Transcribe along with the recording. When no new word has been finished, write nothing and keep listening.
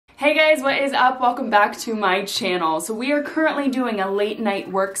Hey guys, what is up? Welcome back to my channel. So we are currently doing a late night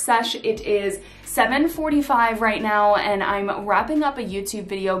work sesh. It is 7:45 right now and I'm wrapping up a YouTube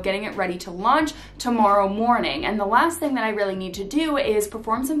video, getting it ready to launch tomorrow morning. And the last thing that I really need to do is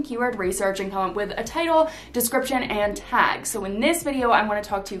perform some keyword research and come up with a title, description, and tag. So in this video, I want to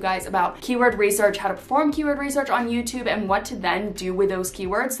talk to you guys about keyword research, how to perform keyword research on YouTube, and what to then do with those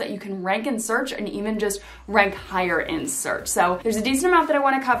keywords so that you can rank in search and even just rank higher in search. So there's a decent amount that I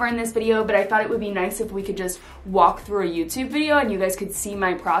want to cover in this video, but I thought it would be nice if we could just walk through a YouTube video and you guys could see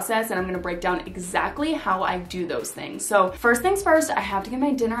my process, and I'm going to break down exactly how I do those things. So first things first, I have to get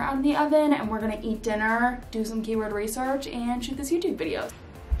my dinner out of the oven and we're going to eat dinner, do some keyword research, and shoot this YouTube video.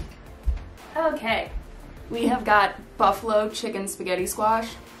 Okay, we have got buffalo chicken spaghetti squash.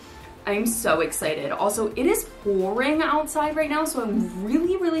 I'm so excited. Also, it is pouring outside right now, so I'm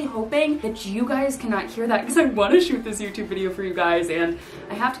really hoping that you guys cannot hear that because I want to shoot this YouTube video for you guys and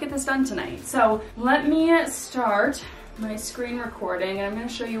I have to get this done tonight. So let me start my screen recording and I'm going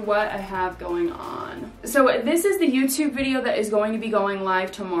to show you what I have going on. So this is the YouTube video that is going to be going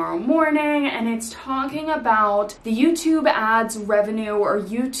live tomorrow morning, and it's talking about the YouTube ads revenue or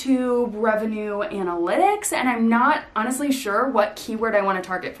YouTube revenue analytics, and I'm not honestly sure what keyword I want to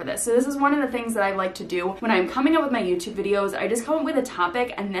target for this. So this is one of the things that I like to do when I'm coming up with my YouTube videos. I just come up with a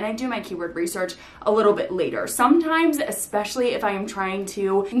topic and then I do my keyword research a little bit later. Sometimes, especially if I am trying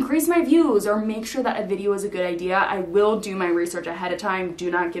to increase my views or make sure that a video is a good idea, I will do my research ahead of time,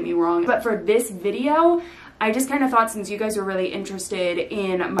 do not get me wrong. But for this video, I just kind of thought, since you guys are really interested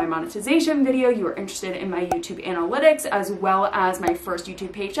in my monetization video, you are interested in my YouTube analytics, as well as my first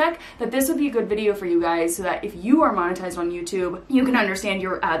YouTube paycheck, that this would be a good video for you guys so that if you are monetized on YouTube, you can understand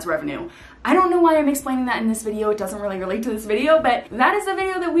your ads revenue. I don't know why I'm explaining that in this video. It doesn't really relate to this video, but that is the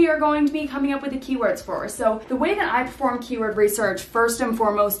video that we are going to be coming up with the keywords for. So the way that I perform keyword research, first and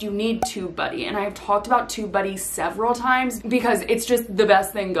foremost, you need TubeBuddy. And I've talked about TubeBuddy several times because it's just the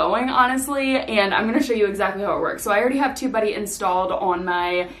best thing going, honestly. And I'm gonna show you exactly how it works. So I already have TubeBuddy installed on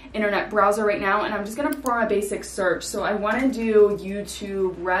my internet browser right now, and I'm just gonna perform a basic search. So I wanna do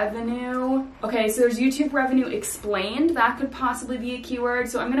YouTube revenue. Okay, so there's YouTube revenue explained. That could possibly be a keyword.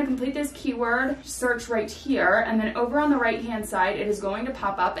 So I'm gonna complete this keyword search right here, and then over on the right hand side it is going to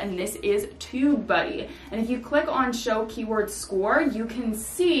pop up, and this is TubeBuddy. And if you click on show keyword score, you can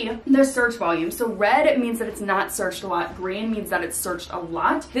see the search volume. So red means that it's not searched a lot, green means that it's searched a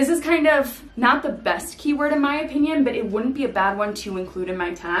lot. This is kind of not the best keyword in my opinion, but it wouldn't be a bad one to include in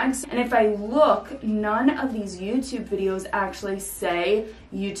my tags. And if I look, none of these YouTube videos actually say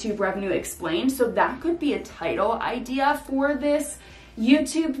YouTube revenue explained, so that could be a title idea for this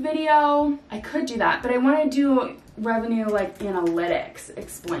YouTube video. I could do that, but I want to do revenue like analytics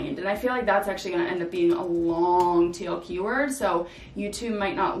explained, and I feel like that's actually going to end up being a long tail keyword, so YouTube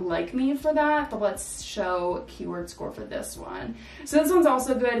might not like me for that. But let's show keyword score for this one. So this one's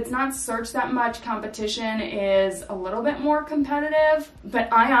also good. It's not searched that much. Competition is a little bit more competitive,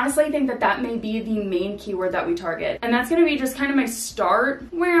 but I honestly think that that may be the main keyword that we target, and that's going to be just kind of my start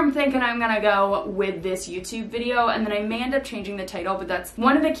where I'm thinking I'm going to go with this YouTube video. And then I may end up changing the title, but that's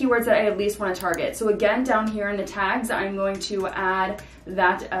one of the keywords that I at least want to target. So again, down here in the tags, I'm going to add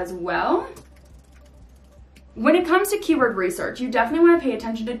that as well. When it comes to keyword research, you definitely want to pay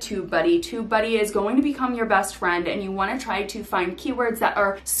attention to TubeBuddy. TubeBuddy is going to become your best friend, and you want to try to find keywords that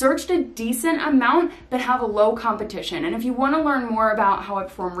are searched a decent amount but have a low competition. And if you want to learn more about how I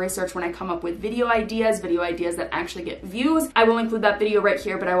perform research when I come up with video ideas that actually get views, I will include that video right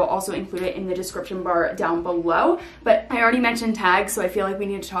here, but I will also include it in the description bar down below. But I already mentioned tags, so I feel like we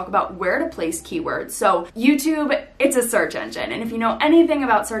need to talk about where to place keywords. So YouTube, it's a search engine, and if you know anything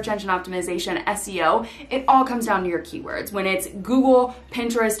about search engine optimization, SEO, it all comes down to your keywords. When it's Google,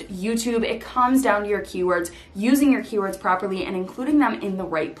 Pinterest, YouTube, it comes down to your keywords, using your keywords properly and including them in the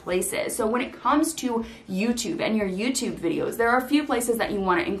right places. So when it comes to YouTube and your YouTube videos, there are a few places that you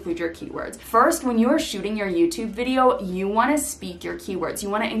want to include your keywords. First, when you're shooting your YouTube video, you want to speak your keywords.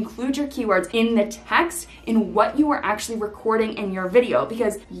 You want to include your keywords in the text, in what you are actually recording in your video,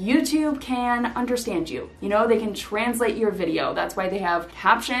 because YouTube can understand you. You know, they can translate your video. That's why they have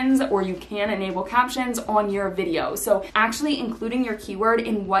captions, or you can enable captions on your video. So actually including your keyword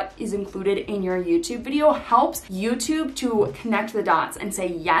in what is included in your YouTube video helps YouTube to connect the dots and say,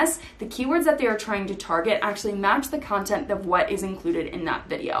 yes, the keywords that they are trying to target actually match the content of what is included in that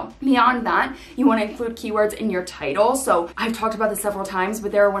video. Beyond that, you want to include keywords in your title. So I've talked about this several times,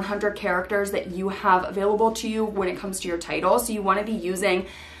 but there are 100 characters that you have available to you when it comes to your title. So you want to be using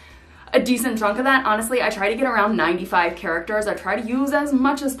a decent chunk of that. Honestly, I try to get around 95 characters. I try to use as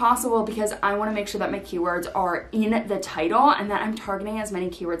much as possible because I want to make sure that my keywords are in the title and that I'm targeting as many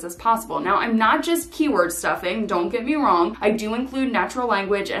keywords as possible. Now, I'm not just keyword stuffing, don't get me wrong. I do include natural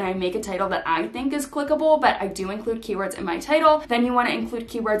language and I make a title that I think is clickable, but I do include keywords in my title. Then you want to include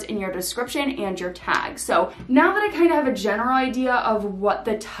keywords in your description and your tag. So now that I kind of have a general idea of what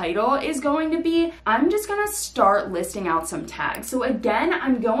the title is going to be, I'm just going to start listing out some tags. So again,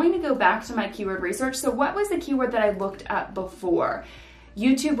 I'm going to go back to my keyword research. So what was the keyword that I looked at before?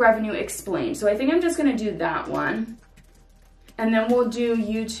 YouTube revenue explained. So I think I'm just going to do that one. And then we'll do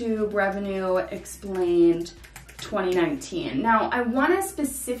YouTube revenue explained 2019. Now, I want to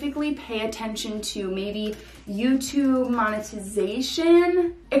specifically pay attention to maybe YouTube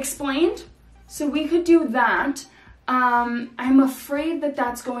monetization explained. So we could do that. I'm afraid that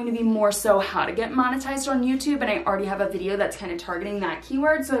that's going to be more so how to get monetized on YouTube, and I already have a video that's kind of targeting that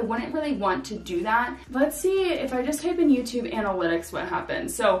keyword, so I wouldn't really want to do that. Let's see if I just type in YouTube analytics, what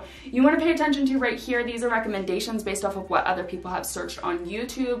happens. So you want to pay attention to right here, these are recommendations based off of what other people have searched on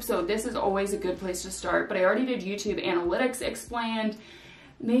YouTube, so this is always a good place to start, but I already did YouTube analytics explained.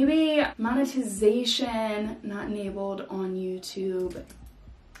 Maybe monetization not enabled on YouTube.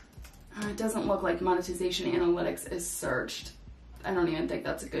 It doesn't look like monetization analytics is searched. I don't even think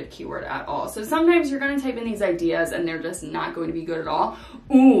that's a good keyword at all. So sometimes you're going to type in these ideas and they're just not going to be good at all.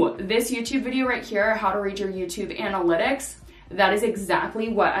 Ooh, this YouTube video right here, how to read your YouTube analytics, that is exactly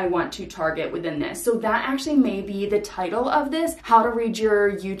what I want to target within this. So that actually may be the title of this, how to read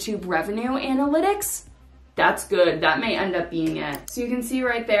your YouTube revenue analytics. That's good. That may end up being it. So you can see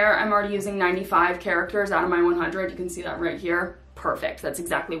right there, I'm already using 95 characters out of my 100. You can see that right here. Perfect. That's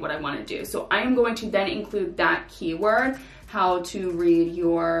exactly what I want to do. So I am going to then include that keyword, how to read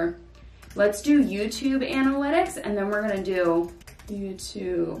your, let's do YouTube analytics, and then we're going to do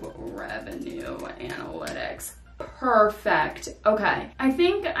YouTube revenue analytics. Perfect. Okay. I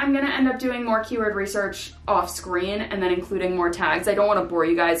think I'm going to end up doing more keyword research off screen and then including more tags. I don't want to bore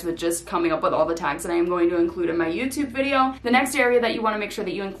you guys with just coming up with all the tags that I am going to include in my YouTube video. The next area that you want to make sure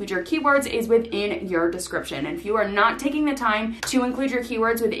that you include your keywords is within your description. And if you are not taking the time to include your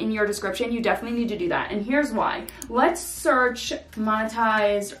keywords within your description, you definitely need to do that. And here's why. Let's search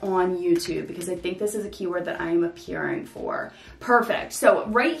monetized on YouTube because I think this is a keyword that I am appearing for. Perfect. So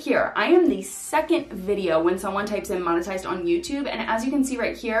right here, I am the second video when someone types in monetized on YouTube, and as you can see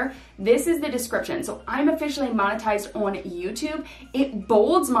right here, this is the description. So I'm officially monetized on YouTube. It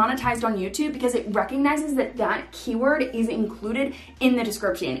bolds monetized on YouTube because it recognizes that that keyword is included in the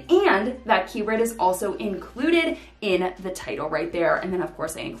description, and that keyword is also included in the title right there. And then of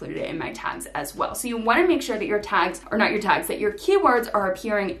course I included it in my tags as well. So you want to make sure that your tags, or not your tags, that your keywords are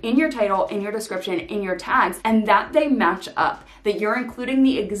appearing in your title, in your description, in your tags, and that they match up, that you're including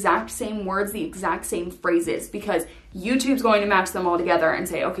the exact same words, the exact same phrases, because YouTube's going to match them all together and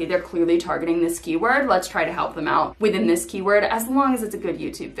say, okay, they're clearly targeting this keyword. Let's try to help them out within this keyword as long as it's a good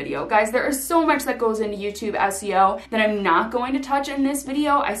YouTube video. Guys, there is so much that goes into YouTube SEO that I'm not going to touch in this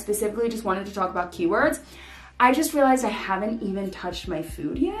video. I specifically just wanted to talk about keywords. I just realized I haven't even touched my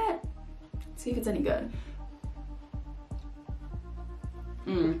food yet. Let's see if it's any good.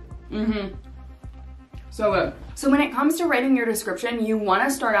 So good. So when it comes to writing your description, you want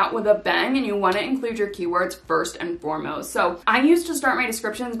to start out with a bang and you want to include your keywords first and foremost. So I used to start my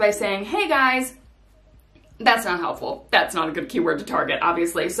descriptions by saying, hey guys, that's not helpful. That's not a good keyword to target,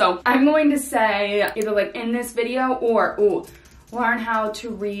 obviously. So I'm going to say either like in this video or, learn how to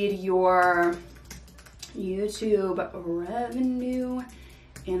read your YouTube revenue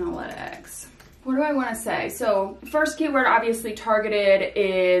analytics. What do I want to say? So first keyword obviously targeted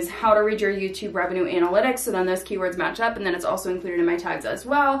is how to read your YouTube revenue analytics. So then those keywords match up, and then it's also included in my tags as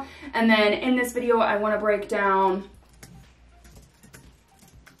well. And then in this video, I want to break down.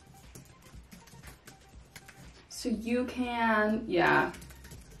 So you can,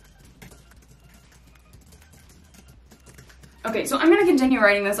 Okay, so I'm gonna continue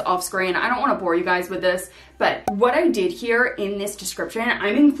writing this off screen. I don't wanna bore you guys with this, but what I did here in this description,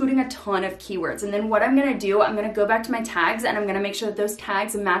 I'm including a ton of keywords. And then what I'm gonna do, I'm gonna go back to my tags and I'm gonna make sure that those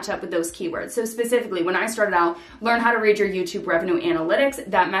tags match up with those keywords. So specifically, when I started out, learn how to read your YouTube revenue analytics,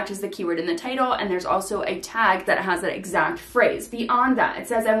 that matches the keyword in the title, and there's also a tag that has that exact phrase. Beyond that, it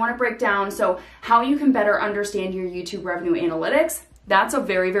says I wanna break down, so how you can better understand your YouTube revenue analytics. That's a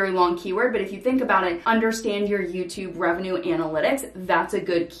very, very long keyword, but if you think about it, understand your YouTube revenue analytics, that's a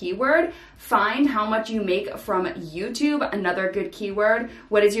good keyword. Find how much you make from YouTube, another good keyword.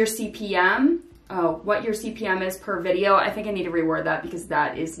 What is your CPM? what your CPM is per video. I think I need to reword that because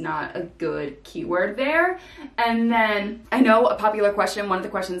that is not a good keyword there. And then I know a popular question, one of the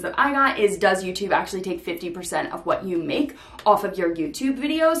questions that I got is, does YouTube actually take 50% of what you make off of your YouTube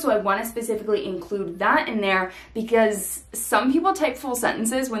videos? So I want to specifically include that in there because some people type full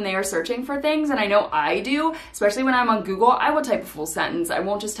sentences when they are searching for things, and I know I do, especially when I'm on Google. I will type a full sentence. I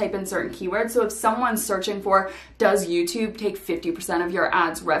won't just type in certain keywords. So if someone's searching for, does YouTube take 50% of your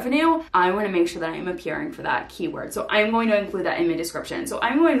ads revenue, I want to make sure that I'm appearing for that keyword. So I'm going to include that in my description. So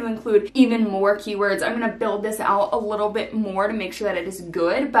I'm going to include even more keywords. I'm going to build this out a little bit more to make sure that it is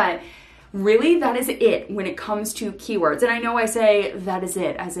good, but really, that is it when it comes to keywords. And I know I say that is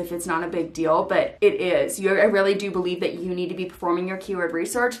it as if it's not a big deal, but it is. I really do believe that you need to be performing your keyword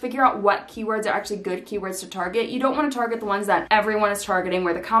research, figure out what keywords are actually good keywords to target. You don't want to target the ones that everyone is targeting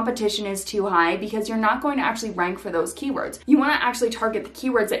where the competition is too high, because you're not going to actually rank for those keywords. You want to actually target the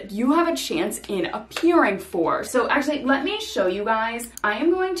keywords that you have a chance in appearing for. So actually, let me show you guys. I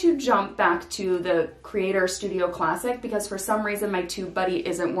am going to jump back to the Creator Studio Classic because for some reason my TubeBuddy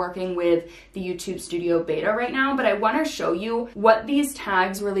isn't working with the YouTube Studio Beta right now, but I want to show you what these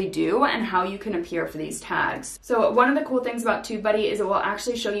tags really do and how you can appear for these tags. So one of the cool things about TubeBuddy is it will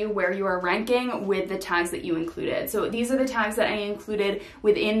actually show you where you are ranking with the tags that you included. So these are the tags that I included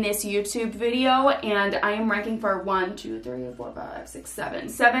within this YouTube video, and I am ranking for 7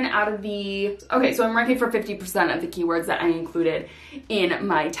 out of the, okay, so I'm ranking for 50% of the keywords that I included in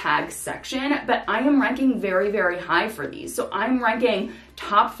my tag section, but I am ranking very, very high for these. So I'm ranking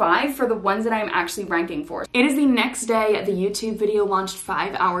top 5 for the ones that I'm actually ranking for. It is the next day. The YouTube video launched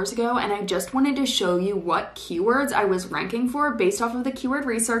 5 hours ago, and I just wanted to show you what keywords I was ranking for based off of the keyword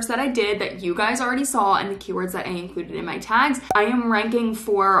research that I did that you guys already saw and the keywords that I included in my tags. I am ranking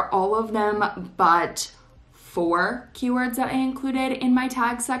for all of them but 4 keywords that I included in my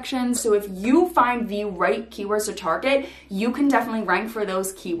tag section. So if you find the right keywords to target, you can definitely rank for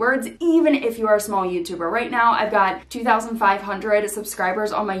those keywords, even if you are a small YouTuber. Right now, I've got 2,500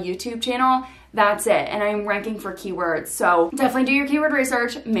 subscribers on my YouTube channel. That's it, and I'm ranking for keywords. So definitely do your keyword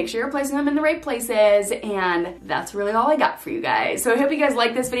research, make sure you're placing them in the right places, and that's really all I got for you guys. So I hope you guys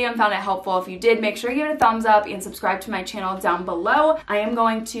liked this video and found it helpful. If you did, make sure you give it a thumbs up and subscribe to my channel down below. I am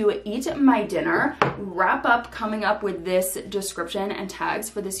going to eat my dinner, wrap up coming up with this description and tags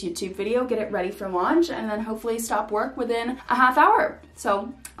for this YouTube video, get it ready for launch, and then hopefully stop work within a half hour.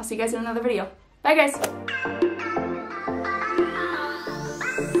 So I'll see you guys in another video. Bye guys.